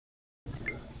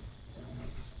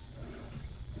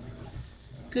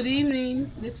Good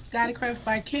evening. This is Guided Craft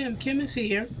by Kim. Kim is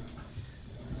here.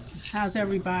 How's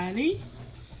everybody?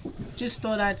 Just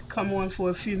thought I'd come on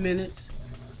for a few minutes.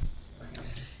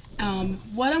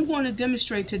 What I'm going to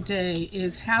demonstrate today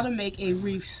is how to make a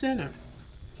Wreath Center.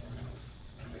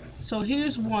 So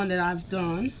here's one that I've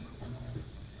done.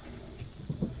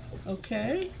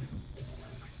 Okay.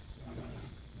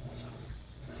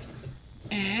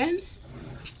 And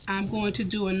I'm going to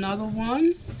do another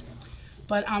one,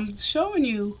 but I'm showing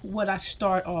you what I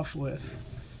start off with.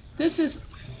 This is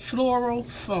floral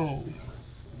foam.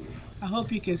 I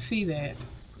hope you can see that.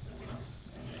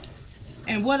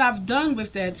 And what I've done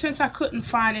with that, since I couldn't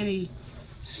find any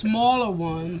smaller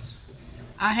ones,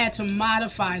 I had to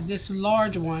modify this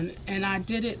large one, and I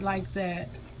did it like that,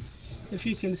 if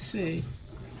you can see.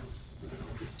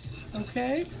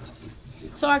 Okay,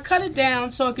 so I cut it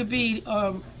down so it could be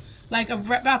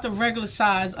about the regular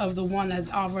size of the one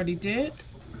that I already did.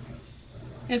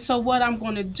 And so what I'm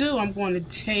going to do, I'm going to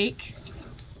take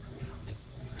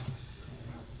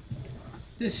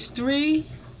this 3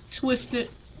 twisted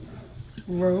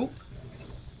rope,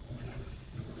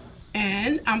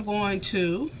 and I'm going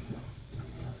to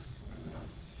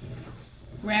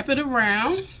wrap it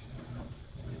around,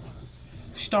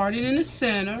 starting in the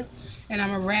center, and I'm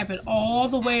going to wrap it all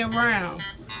the way around.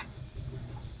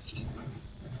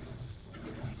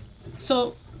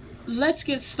 So let's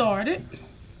get started.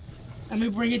 Let me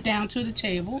bring it down to the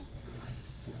table,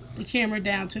 the camera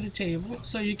down to the table,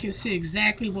 so you can see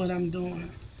exactly what I'm doing.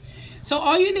 So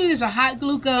all you need is a hot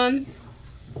glue gun,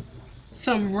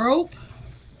 some rope,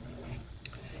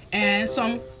 and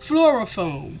some floral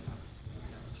foam.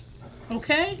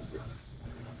 Okay?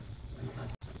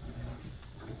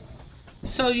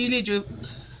 So you need your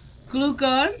glue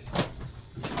gun,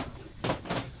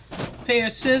 pair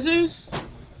of scissors,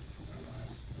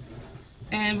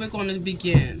 and we're going to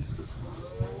begin.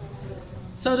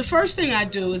 So the first thing I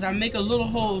do is I make a little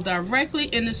hole directly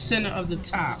in the center of the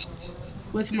top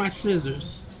with my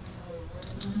scissors.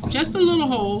 Just a little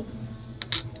hole,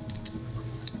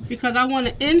 because I want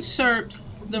to insert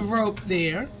the rope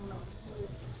there.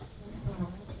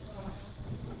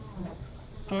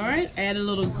 Alright, add a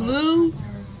little glue.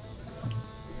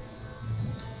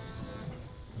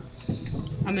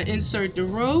 I'm going to insert the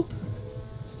rope.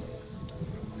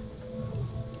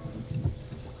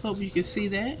 Hope you can see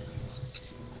that.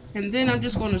 And then I'm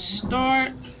just going to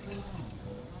start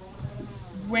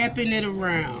wrapping it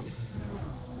around.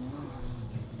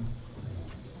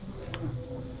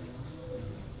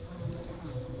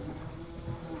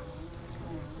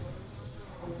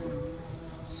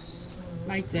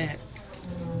 Like that.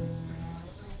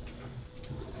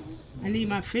 I need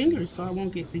my fingers so I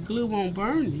won't get, the glue won't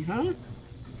burn me, huh?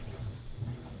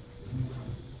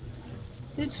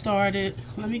 It started.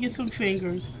 Let me get some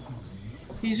fingers.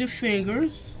 These are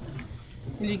fingers,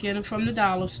 and you get them from the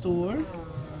dollar store.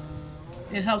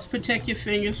 It helps protect your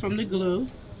fingers from the glue.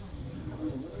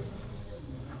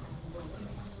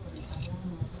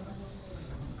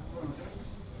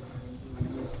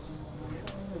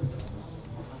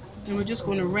 And we're just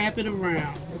going to wrap it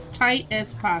around as tight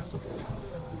as possible.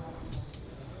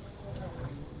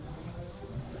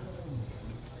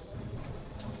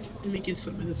 Let me get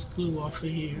some of this glue off of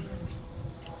here.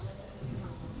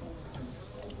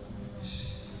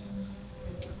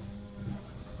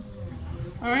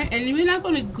 Alright, and we're not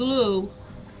going to glue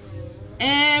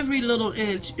every little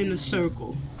inch in the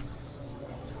circle.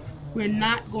 We're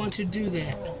not going to do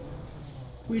that.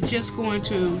 We're just going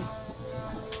to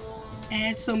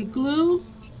add some glue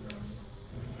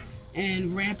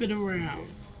and wrap it around.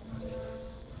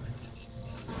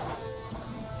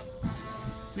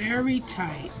 Very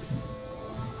tight.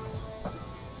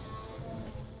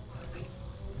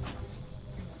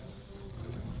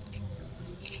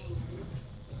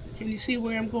 Can you see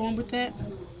where I'm going with that?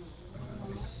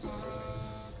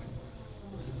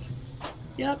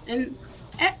 Yep, and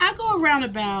I go around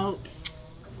about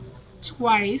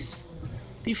twice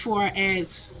before I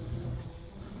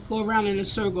go around in a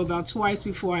circle about twice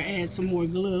before I add some more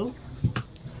glue.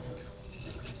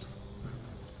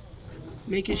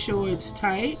 Making sure it's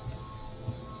tight.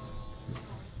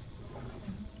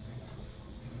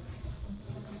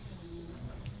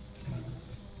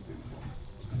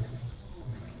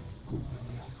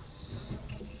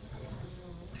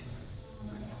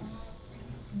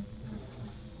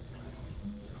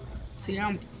 See how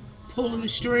I'm pulling the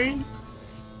string?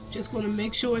 Just going to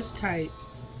make sure it's tight.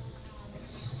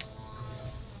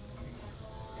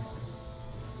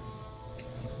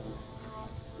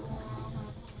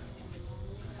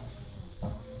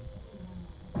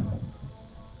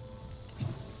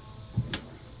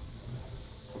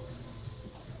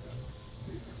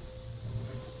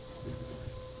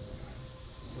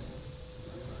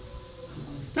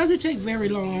 Doesn't take very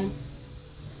long.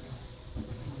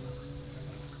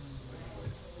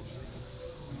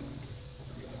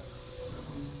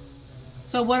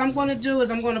 So what I'm going to do is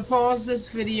I'm going to pause this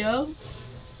video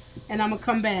and I'm going to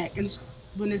come back and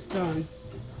when it's done.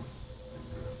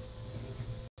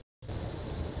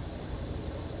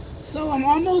 So I'm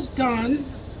almost done.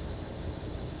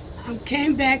 I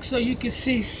came back so you can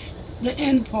see the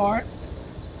end part.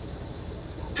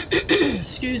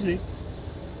 Excuse me.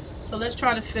 So let's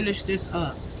try to finish this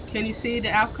up. Can you see the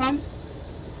outcome?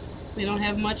 We don't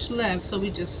have much left, so we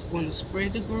just want to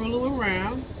spread the glue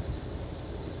around.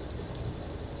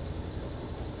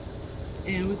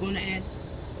 And we're going to add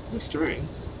the string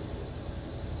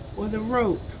or the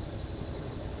rope.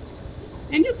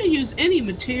 And you can use any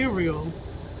material.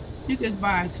 You could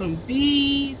buy some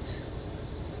beads.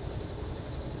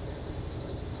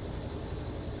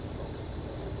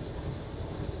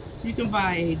 You can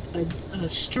buy a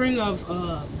string of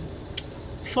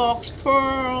false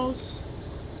pearls,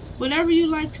 whatever you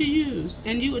like to use,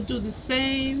 and you would do the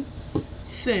same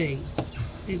thing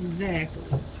exactly.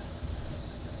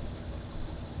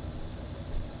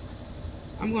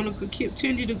 I'm going to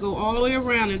continue to go all the way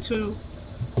around until,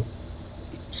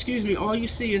 excuse me, all you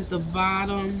see is the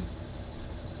bottom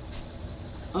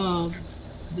of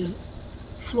the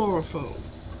floral foam.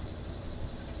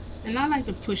 And I like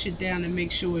to push it down to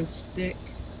make sure it's thick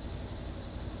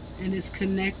and it's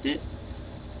connected.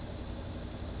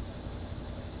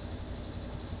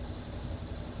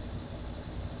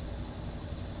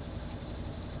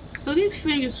 So these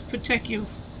fingers protect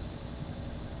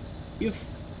the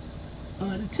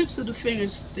tips of the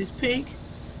fingers, this pink,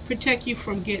 protect you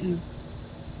from getting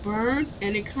burned,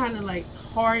 and it kind of like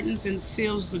hardens and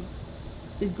seals the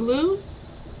glue,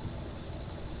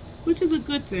 which is a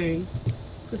good thing.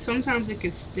 Because sometimes it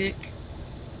can stick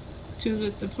to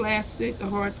the plastic, the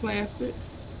hard plastic.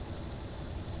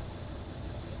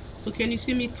 So can you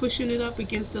see me pushing it up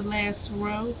against the last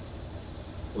row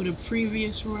or the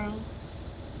previous row?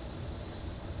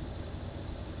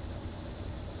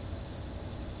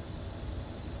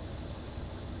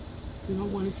 You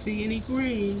don't want to see any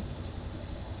green.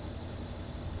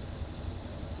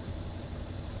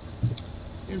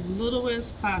 As little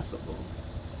as possible.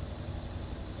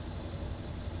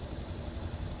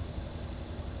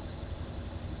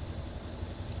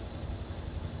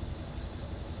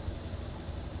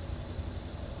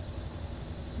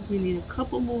 We need a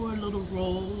couple more little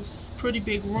rolls. Pretty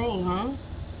big roll, huh?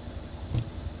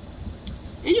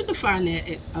 And you can find that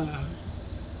at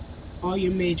all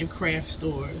your major craft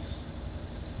stores.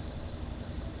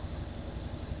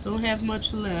 Don't have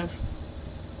much left.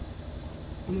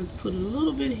 I'm going to put a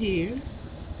little bit here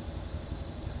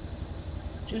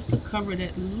just to cover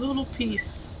that little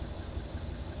piece,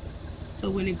 so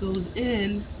when it goes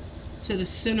in to the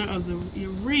center of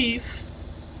your wreath,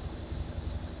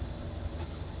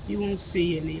 you won't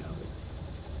see any of it,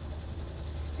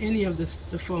 any of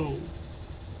the foam.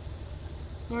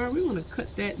 Alright, we want to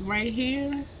cut that right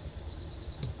here.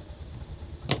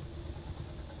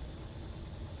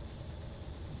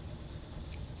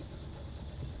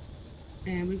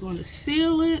 And we're going to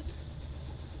seal it.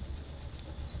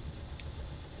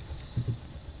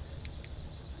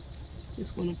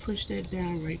 Just going to push that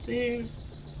down right there.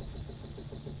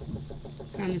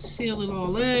 Kind of seal it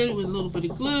all in with a little bit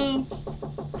of glue.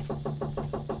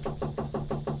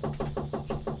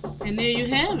 And there you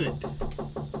have it.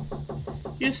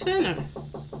 Your center.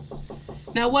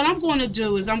 Now what I'm going to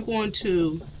do is I'm going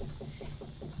to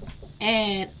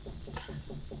add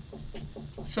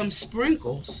some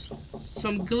sprinkles,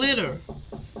 some glitter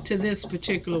to this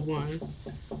particular one.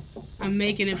 I'm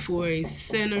making it for a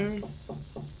center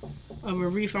of a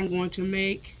wreath I'm going to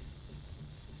make.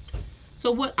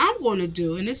 So what I'm going to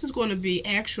do, and this is going to be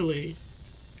actually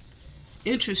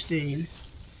interesting,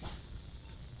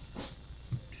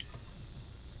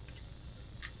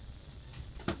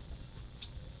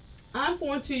 I'm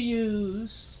going to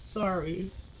use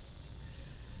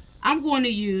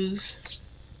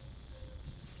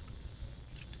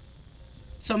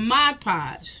some Mod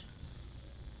Podge,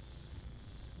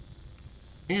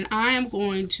 and I am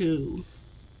going to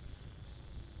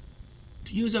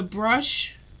use a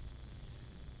brush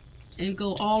and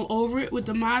go all over it with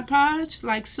the Mod Podge,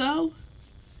 like so,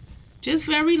 just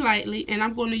very lightly, and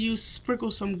I'm going to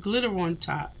sprinkle some glitter on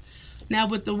top. Now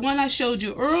with the one I showed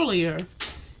you earlier,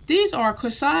 these are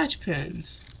corsage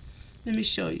pins. Let me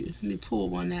show you. Let me pull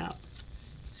one out.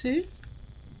 See?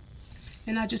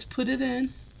 And I just put it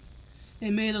in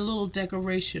and made a little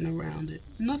decoration around it.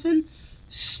 Nothing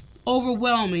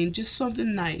overwhelming, just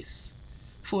something nice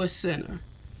for a center.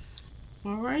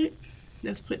 Alright?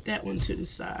 Let's put that one to the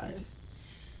side.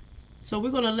 So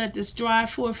we're going to let this dry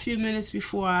for a few minutes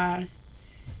before I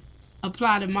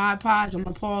apply the Mod Podge. I'm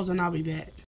going to pause and I'll be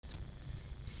back.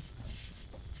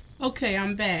 Okay,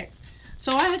 I'm back.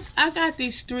 So I got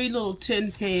these 3 little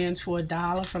tin pans for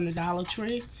 $1 from the Dollar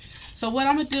Tree. So what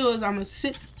I'm going to do is I'm going to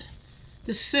sit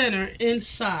the center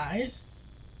inside.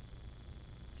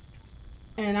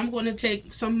 And I'm going to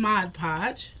take some Mod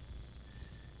Podge.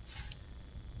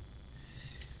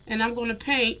 And I'm going to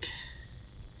paint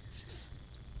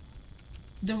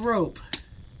the rope.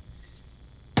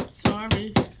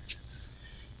 Sorry.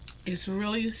 It's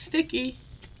really sticky.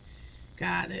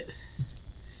 Got it.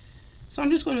 So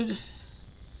I'm just going to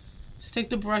stick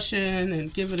the brush in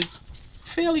and give it a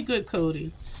fairly good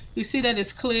coating. You see that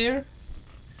it's clear?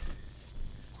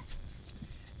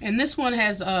 And this one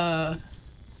has a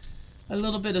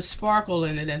little bit of sparkle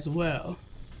in it as well.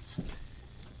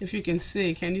 If you can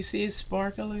see. Can you see it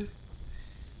sparkling?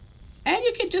 And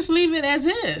you can just leave it as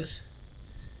is,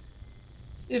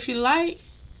 if you like.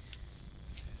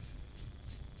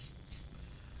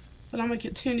 But I'm going to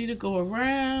continue to go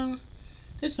around.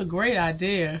 It's a great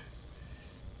idea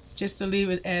just to leave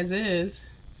it as is.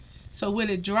 So when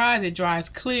it dries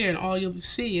clear, and all you'll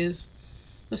see is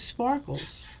the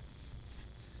sparkles.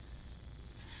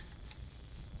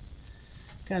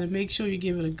 Got to make sure you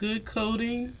give it a good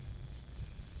coating.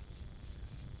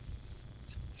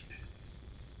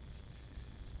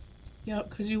 Yep,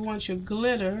 because you want your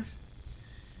glitter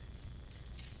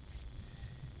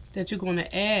that you're going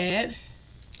to add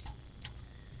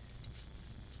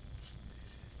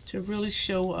to really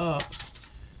show up.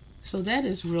 So that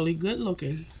is really good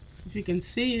looking. If you can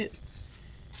see it.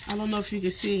 I don't know if you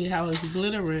can see how it's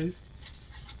glittering.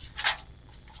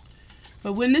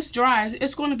 But when this dries,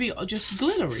 it's going to be just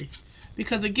glittery.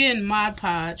 Because again, Mod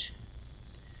Podge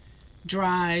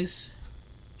dries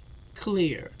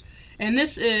clear. And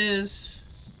this is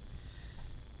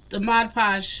the Mod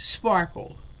Podge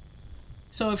Sparkle.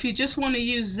 So if you just want to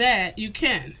use that, you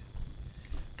can.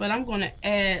 But I'm going to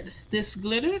add this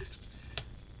glitter.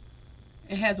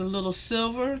 It has a little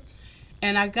silver.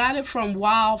 And I got it from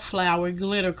Wildflower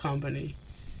Glitter Company.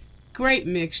 Great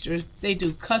mixture. They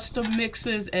do custom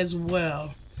mixes as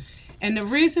well. And the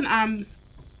reason I'm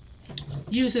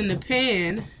using the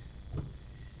pan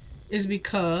is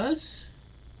because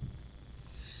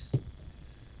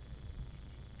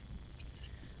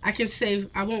I can save,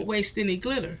 I won't waste any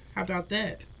glitter. How about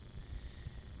that?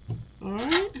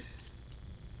 Alright.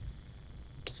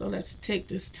 So let's take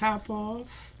this top off.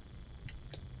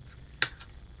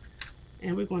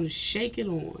 And we're going to shake it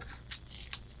on.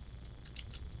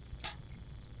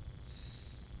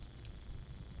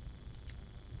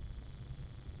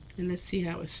 And let's see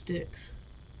how it sticks.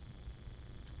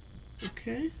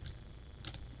 Okay.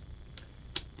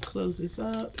 Close this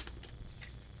up.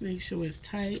 Make sure it's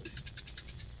tight.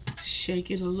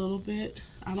 Shake it a little bit.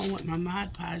 I don't want my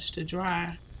Mod Podge to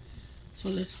dry. So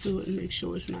let's do it and make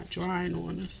sure it's not drying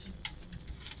on us.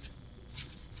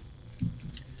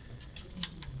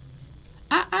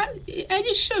 And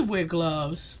you should wear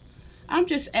gloves. I'm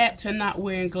just apt to not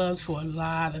wearing gloves for a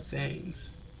lot of things.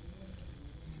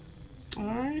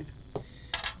 Alright.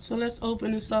 So let's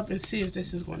open this up and see if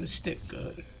this is going to stick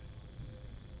good.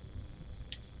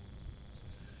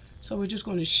 So we're just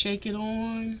going to shake it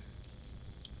on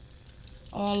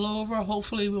all over.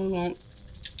 Hopefully we won't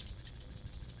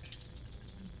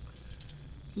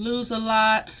lose a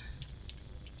lot.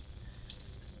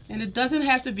 And it doesn't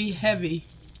have to be heavy.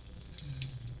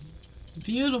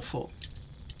 Beautiful.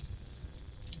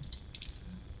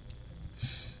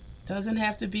 Doesn't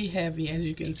have to be heavy, as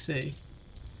you can see.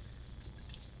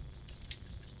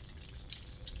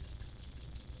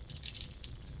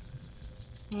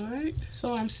 Alright,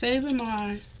 so I'm saving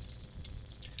my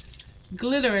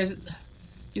glitter. As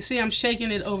you see, I'm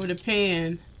shaking it over the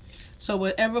pan. So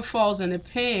whatever falls in the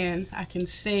pan, I can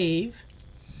save.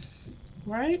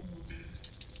 Right?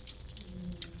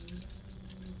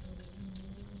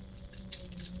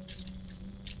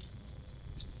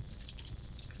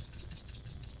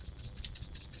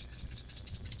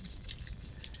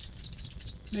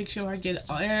 Make sure I get it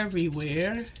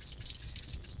everywhere.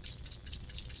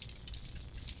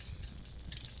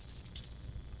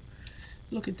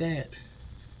 Look at that.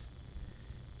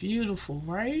 Beautiful,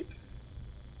 right?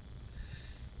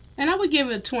 And I would give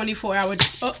it a 24-hour,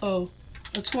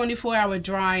 a 24-hour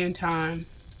drying time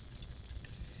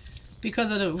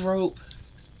because of the rope.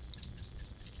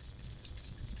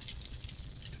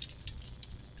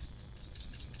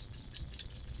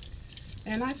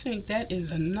 And I think that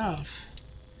is enough.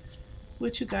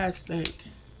 What you guys think?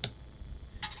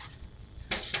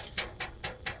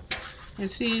 And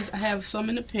see, I have some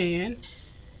in the pan,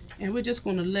 and we're just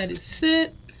going to let it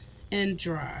sit and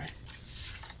dry.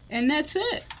 And that's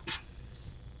it.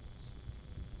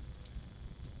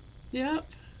 Yep.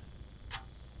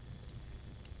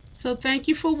 So thank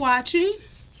you for watching.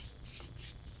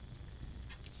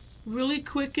 Really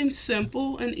quick and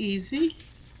simple and easy.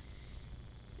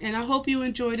 And I hope you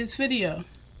enjoyed this video.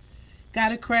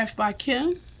 Got a Craft by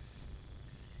Kim.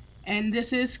 And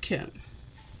this is Kim.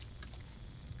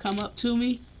 Come up to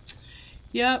me.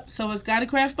 Yep, so it's Got a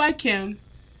Craft by Kim.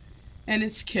 And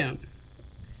it's Kim.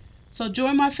 So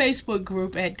join my Facebook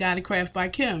group at Got a Craft by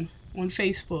Kim on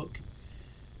Facebook.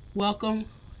 Welcome.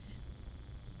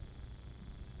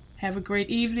 Have a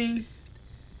great evening.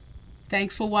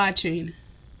 Thanks for watching.